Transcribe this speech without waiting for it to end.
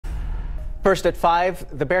First at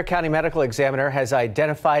 5, the Bexar County Medical Examiner has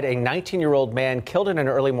identified a 19-year-old man killed in an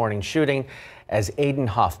early morning shooting as Aiden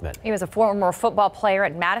Hoffman. He was a former football player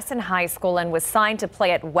at Madison High School and was signed to play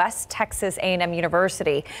at West Texas A&M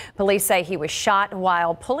University. Police say he was shot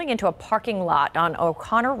while pulling into a parking lot on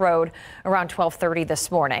O'Connor Road around 12:30 this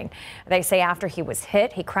morning. They say after he was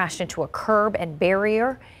hit, he crashed into a curb and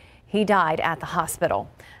barrier. He died at the hospital.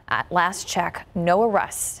 At last check, no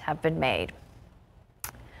arrests have been made.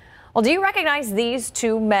 Well, do you recognize these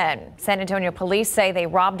two men? San Antonio police say they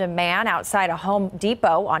robbed a man outside a Home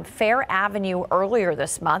Depot on Fair Avenue earlier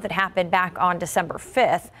this month. It happened back on December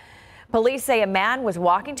 5th. Police say a man was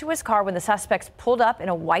walking to his car when the suspects pulled up in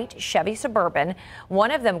a white Chevy Suburban. One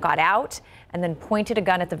of them got out and then pointed a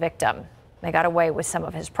gun at the victim. They got away with some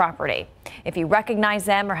of his property. If you recognize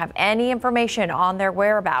them or have any information on their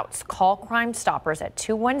whereabouts, call Crime Stoppers at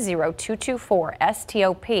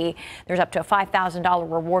 210-224-STOP. There's up to a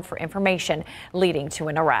 $5,000 reward for information leading to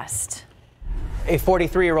an arrest. A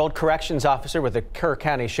 43-year-old corrections officer with the Kerr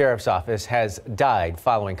County Sheriff's Office has died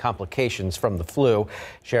following complications from the flu.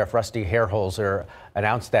 Sheriff Rusty Herholzer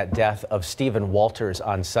announced that death of Stephen Walters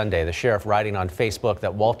on Sunday. The sheriff writing on Facebook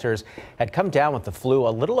that Walters had come down with the flu a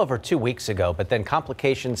little over 2 weeks ago, but then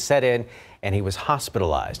complications set in and he was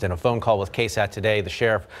hospitalized. In a phone call with KSAT today, the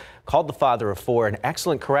sheriff called the father of 4 an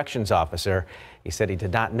excellent corrections officer. He said he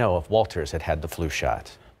did not know if Walters had had the flu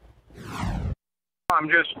shot. I'm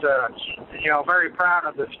just, very proud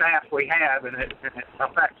of the staff we have, and it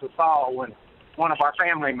affects us all when one of our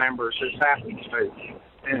family members is happens to.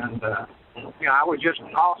 And, I would just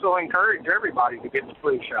also encourage everybody to get the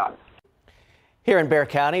flu shot. Here in Bexar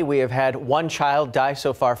County, we have had 1 child die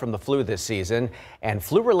so far from the flu this season, and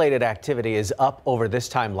flu-related activity is up over this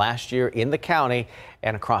time last year in the county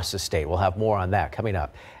and across the state. We'll have more on that coming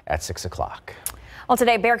up at 6 o'clock. Well,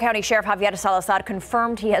 today, Bexar County Sheriff Javier Salazar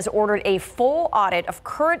confirmed he has ordered a full audit of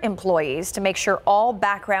current employees to make sure all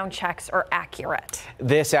background checks are accurate.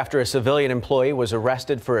 This after a civilian employee was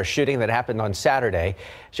arrested for a shooting that happened on Saturday.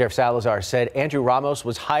 Sheriff Salazar said Andrew Ramos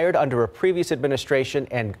was hired under a previous administration,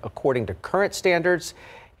 and according to current standards,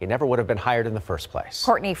 he never would have been hired in the first place.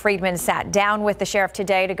 Courtney Friedman sat down with the sheriff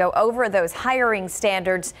today to go over those hiring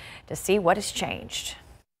standards to see what has changed.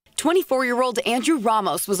 24-year-old Andrew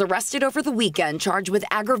Ramos was arrested over the weekend, charged with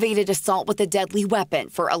aggravated assault with a deadly weapon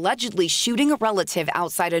for allegedly shooting a relative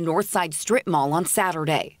outside a Northside strip mall on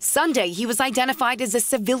Saturday. Sunday, he was identified as a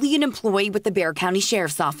civilian employee with the Bexar County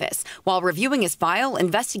Sheriff's Office. While reviewing his file,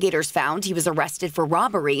 investigators found he was arrested for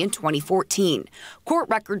robbery in 2014. Court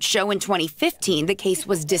records show in 2015 the case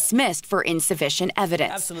was dismissed for insufficient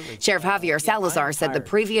evidence. Absolutely. Sheriff Javier Salazar said the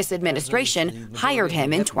previous administration hired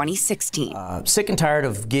him in 2016. Sick and tired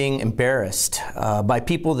of being embarrassed by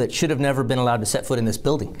people that should have never been allowed to set foot in this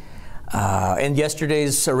building. And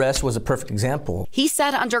yesterday's arrest was a perfect example. He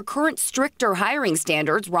said under current stricter hiring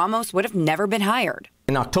standards, Ramos would have never been hired.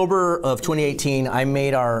 In October of 2018, I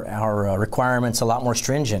made our requirements a lot more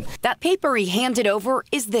stringent. That paper he handed over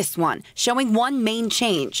is this one, showing one main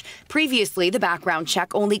change. Previously, the background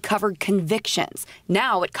check only covered convictions.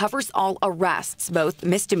 Now it covers all arrests, both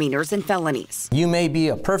misdemeanors and felonies. You may be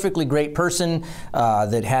a perfectly great person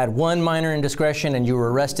that had one minor indiscretion and you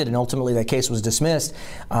were arrested and ultimately that case was dismissed.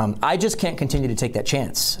 I just can't continue to take that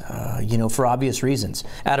chance, for obvious reasons.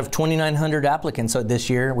 Out of 2,900 applicants this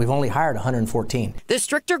year, we've only hired 114. The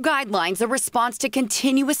stricter guidelines are a response to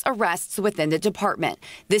continuous arrests within the department.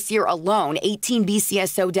 This year alone, 18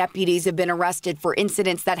 BCSO deputies have been arrested for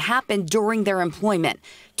incidents that happened during their employment.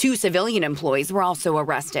 2 civilian employees were also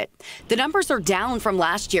arrested. The numbers are down from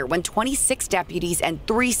last year when 26 deputies and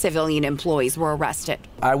 3 civilian employees were arrested.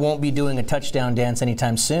 I won't be doing a touchdown dance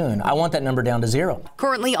anytime soon. I want that number down to 0.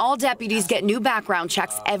 Currently, all deputies get new background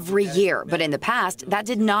checks every year, but in the past, that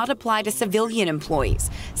did not apply to civilian employees.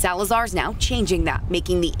 Salazar's now changing that,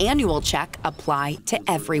 making the annual check apply to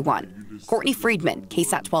everyone. Courtney Friedman,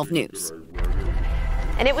 KSAT 12 News.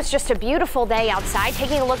 And it was just a beautiful day outside.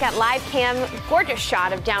 Taking a look at live cam, gorgeous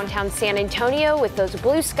shot of downtown San Antonio with those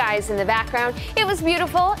blue skies in the background. It was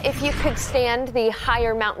beautiful if you could stand the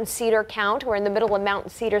higher mountain cedar count. We're in the middle of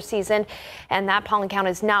mountain cedar season, and that pollen count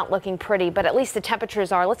is not looking pretty, but at least the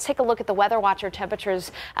temperatures are. Let's take a look at the Weather Watcher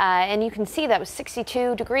temperatures, and you can see that was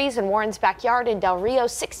 62 degrees in Warren's backyard in Del Rio,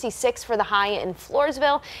 66 for the high in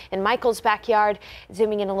Floresville. In Michael's backyard,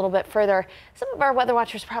 zooming in a little bit further, some of our Weather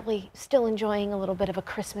Watchers probably still enjoying a little bit of a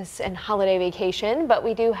Christmas and holiday vacation, but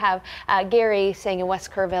we do have Gary saying in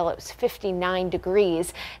West Kerrville it was 59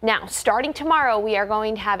 degrees. Now, starting tomorrow, we are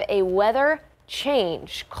going to have a weather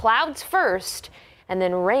change. Clouds first and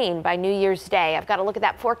then rain by New Year's Day. I've got a look at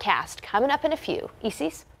that forecast coming up in a few.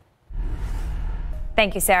 Isis?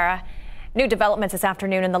 Thank you, Sarah. New developments this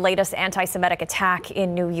afternoon in the latest anti-Semitic attack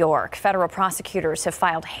in New York. Federal prosecutors have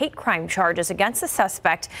filed hate crime charges against the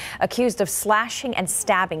suspect accused of slashing and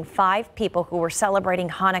stabbing 5 people who were celebrating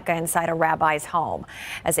Hanukkah inside a rabbi's home.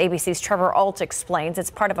 As ABC's Trevor Ault explains, it's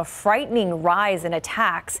part of a frightening rise in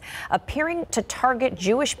attacks appearing to target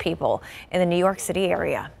Jewish people in the New York City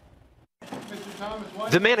area.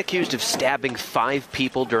 The man accused of stabbing 5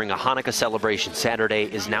 people during a Hanukkah celebration Saturday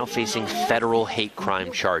is now facing federal hate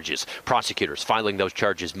crime charges. Prosecutors filing those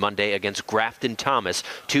charges Monday against Grafton Thomas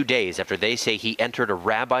 2 days after they say he entered a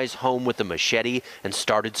rabbi's home with a machete and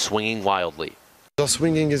started swinging wildly. The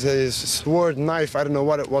swinging is a sword, knife, I don't know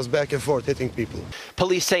what it was, back and forth, hitting people.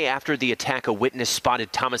 Police say after the attack, a witness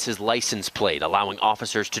spotted Thomas's license plate, allowing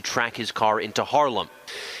officers to track his car into Harlem.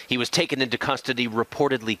 He was taken into custody,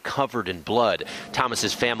 reportedly covered in blood.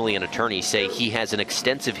 Thomas's family and attorney say he has an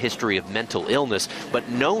extensive history of mental illness, but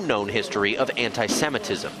no known history of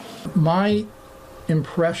anti-Semitism. My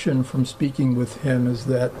impression from speaking with him is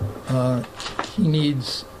that he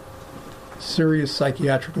needs serious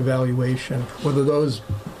psychiatric evaluation. Whether those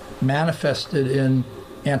manifested in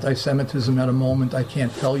anti-Semitism at a moment, I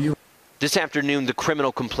can't tell you. This afternoon, the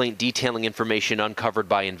criminal complaint detailing information uncovered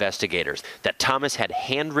by investigators that Thomas had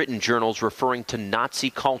handwritten journals referring to Nazi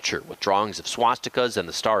culture with drawings of swastikas and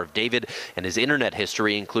the Star of David, and his internet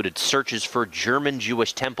history included searches for German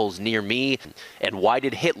Jewish temples near me and why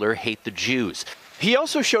did Hitler hate the Jews. He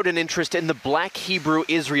also showed an interest in the Black Hebrew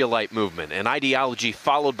Israelite movement, an ideology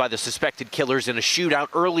followed by the suspected killers in a shootout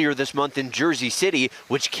earlier this month in Jersey City,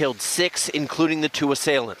 which killed 6, including the 2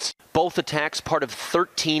 assailants. Both attacks part of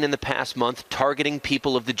 13 in the past month targeting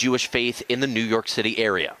people of the Jewish faith in the New York City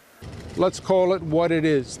area. Let's call it what it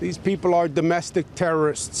is. These people are domestic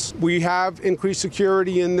terrorists. We have increased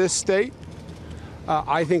security in this state.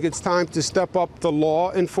 I think it's time to step up the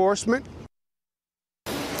law enforcement.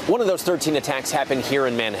 One of those 13 attacks happened here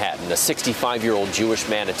in Manhattan. A 65-year-old Jewish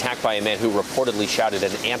man attacked by a man who reportedly shouted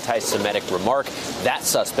an anti-Semitic remark. That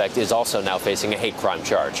suspect is also now facing a hate crime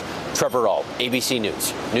charge. Trevor Ault, ABC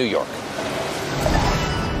News, New York.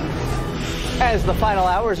 As the final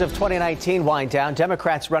hours of 2019 wind down,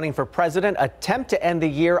 Democrats running for president attempt to end the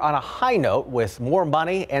year on a high note with more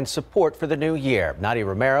money and support for the new year. Nadia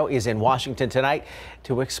Romero is in Washington tonight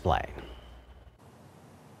to explain.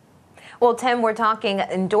 Well, Tim, we're talking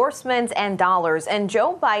endorsements and dollars, and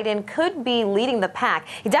Joe Biden could be leading the pack.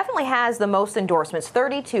 He definitely has the most endorsements,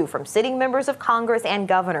 32 from sitting members of Congress and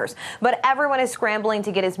governors. But everyone is scrambling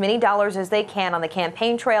to get as many dollars as they can on the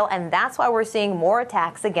campaign trail, and that's why we're seeing more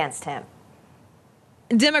attacks against him.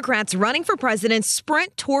 Democrats running for president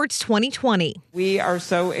sprint towards 2020. We are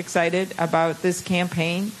so excited about this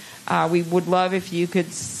campaign. We would love if you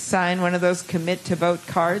could sign one of those commit to vote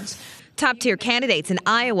cards. Top-tier candidates in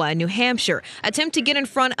Iowa and New Hampshire attempt to get in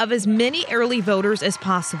front of as many early voters as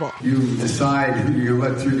possible. You decide who you're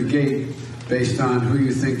going to let through the gate based on who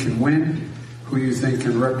you think can win, who you think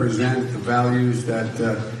can represent the values that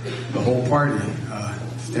the whole party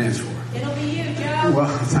stands for. It'll be you, Joe.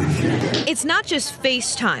 Well, thank you. It's not just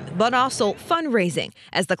FaceTime, but also fundraising.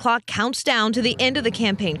 As the clock counts down to the end of the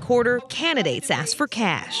campaign quarter, candidates ask for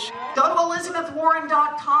cash. Go to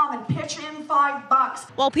ElizabethWarren.com and pitch in $5.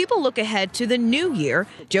 While people look ahead to the new year,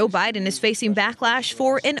 Joe Biden is facing backlash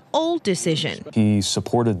for an old decision. He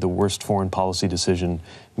supported the worst foreign policy decision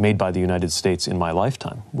made by the United States in my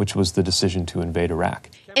lifetime, which was the decision to invade Iraq.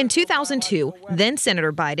 In 2002, then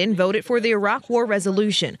Senator Biden voted for the Iraq War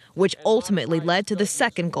resolution, which ultimately led to the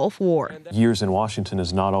Second Gulf War. Years in Washington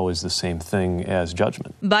is not always the same thing as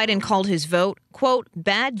judgment. Biden called his vote, quote,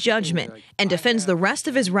 bad judgment, and defends the rest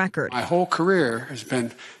of his record. My whole career has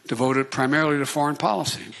been devoted primarily to foreign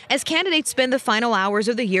policy. As candidates spend the final hours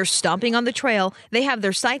of the year stomping on the trail, they have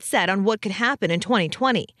their sights set on what could happen in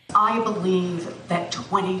 2020. I believe that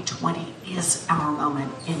 2020 is our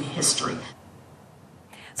moment in history.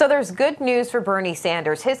 So there's good news for Bernie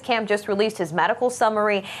Sanders. His camp just released his medical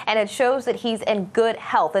summary, and it shows that he's in good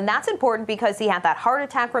health. And that's important because he had that heart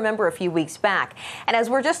attack, remember, a few weeks back. And as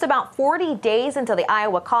we're just about 40 days into the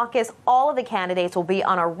Iowa caucus, all of the candidates will be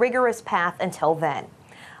on a rigorous path until then.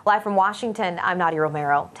 Live from Washington, I'm Nadia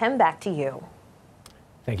Romero. Tim, back to you.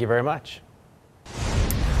 Thank you very much.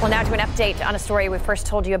 Well, now to an update on a story we first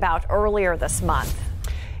told you about earlier this month.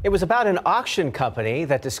 It was about an auction company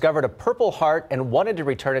that discovered a Purple Heart and wanted to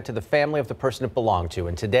return it to the family of the person it belonged to.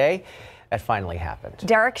 And today, that finally happened.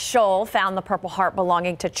 Derek Scholl found the Purple Heart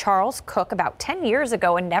belonging to Charles Cook about 10 years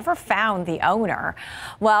ago and never found the owner.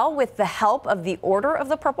 Well, with the help of the Order of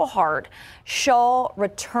the Purple Heart, Scholl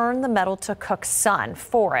returned the medal to Cook's son,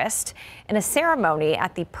 Forrest, in a ceremony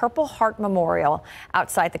at the Purple Heart Memorial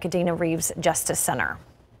outside the Kadena Reeves Justice Center.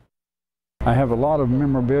 I have a lot of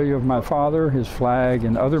memorabilia of my father, his flag,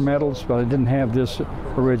 and other medals, but I didn't have this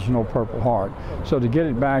original Purple Heart. So to get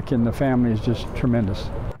it back in the family is just tremendous.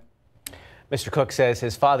 Mr. Cook says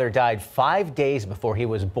his father died 5 days before he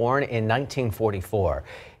was born in 1944.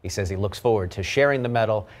 He says he looks forward to sharing the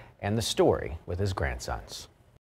medal and the story with his grandsons.